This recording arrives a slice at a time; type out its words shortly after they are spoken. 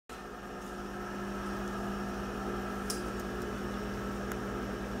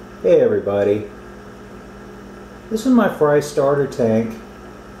Hey everybody, this is my fry starter tank.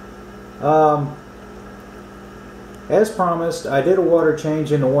 As promised, I did a water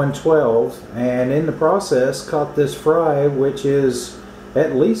change into 112 and in the process caught this fry, which is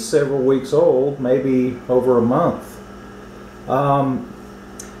at least several weeks old, maybe over a month.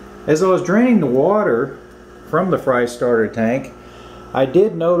 As I was draining the water from the fry starter tank, I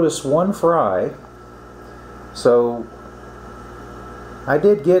did notice one fry. So I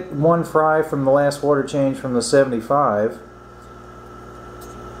did get one fry from the last water change from the 75,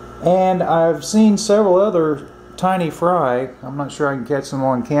 and I've seen several other tiny fry. I'm not sure I can catch them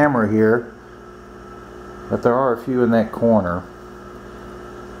on camera here, but there are a few in that corner.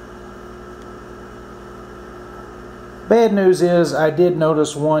 Bad news is I did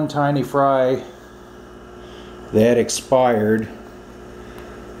notice one tiny fry that expired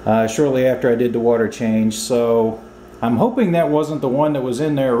shortly after I did the water change, so I'm hoping that wasn't the one that was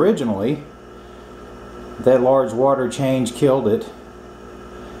in there originally. That large water change killed it.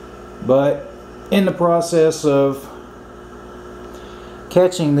 But in the process of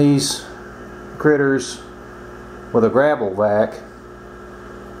catching these critters with a gravel vac,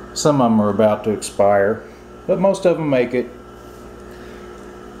 some of them are about to expire, but most of them make it.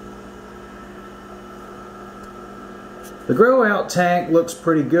 The grow out tank looks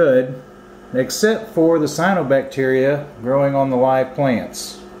pretty good, except for the cyanobacteria growing on the live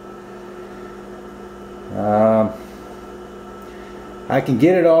plants. I can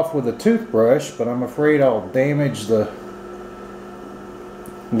get it off with a toothbrush, but I'm afraid I'll damage the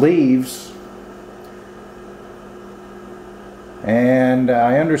leaves. And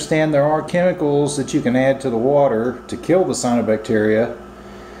I understand there are chemicals that you can add to the water to kill the cyanobacteria,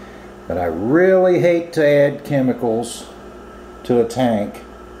 but I really hate to add chemicals to a tank,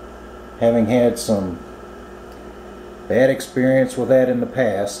 having had some bad experience with that in the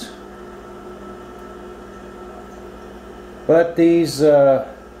past. But these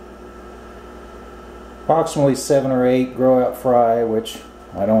approximately 7 or 8 grow out fry, which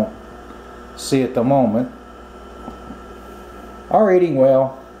I don't see at the moment, are eating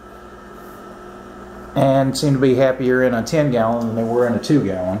well and seem to be happier in a 10-gallon than they were in a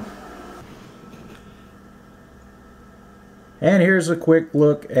 2-gallon. And here's a quick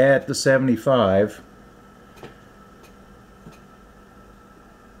look at the 75.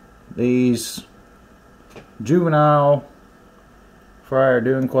 These juvenile fry are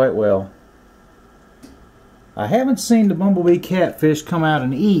doing quite well. I haven't seen the bumblebee catfish come out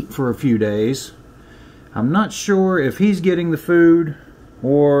and eat for a few days. I'm not sure if he's getting the food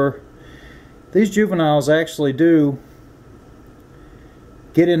or these juveniles actually do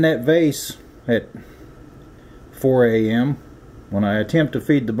get in that vase at 4 a.m. when I attempt to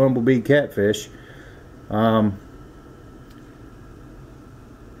feed the bumblebee catfish. I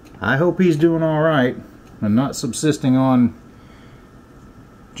hope he's doing alright and not subsisting on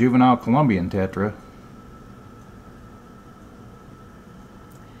juvenile Columbian tetra.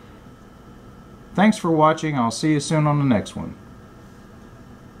 Thanks for watching. I'll see you soon on the next one.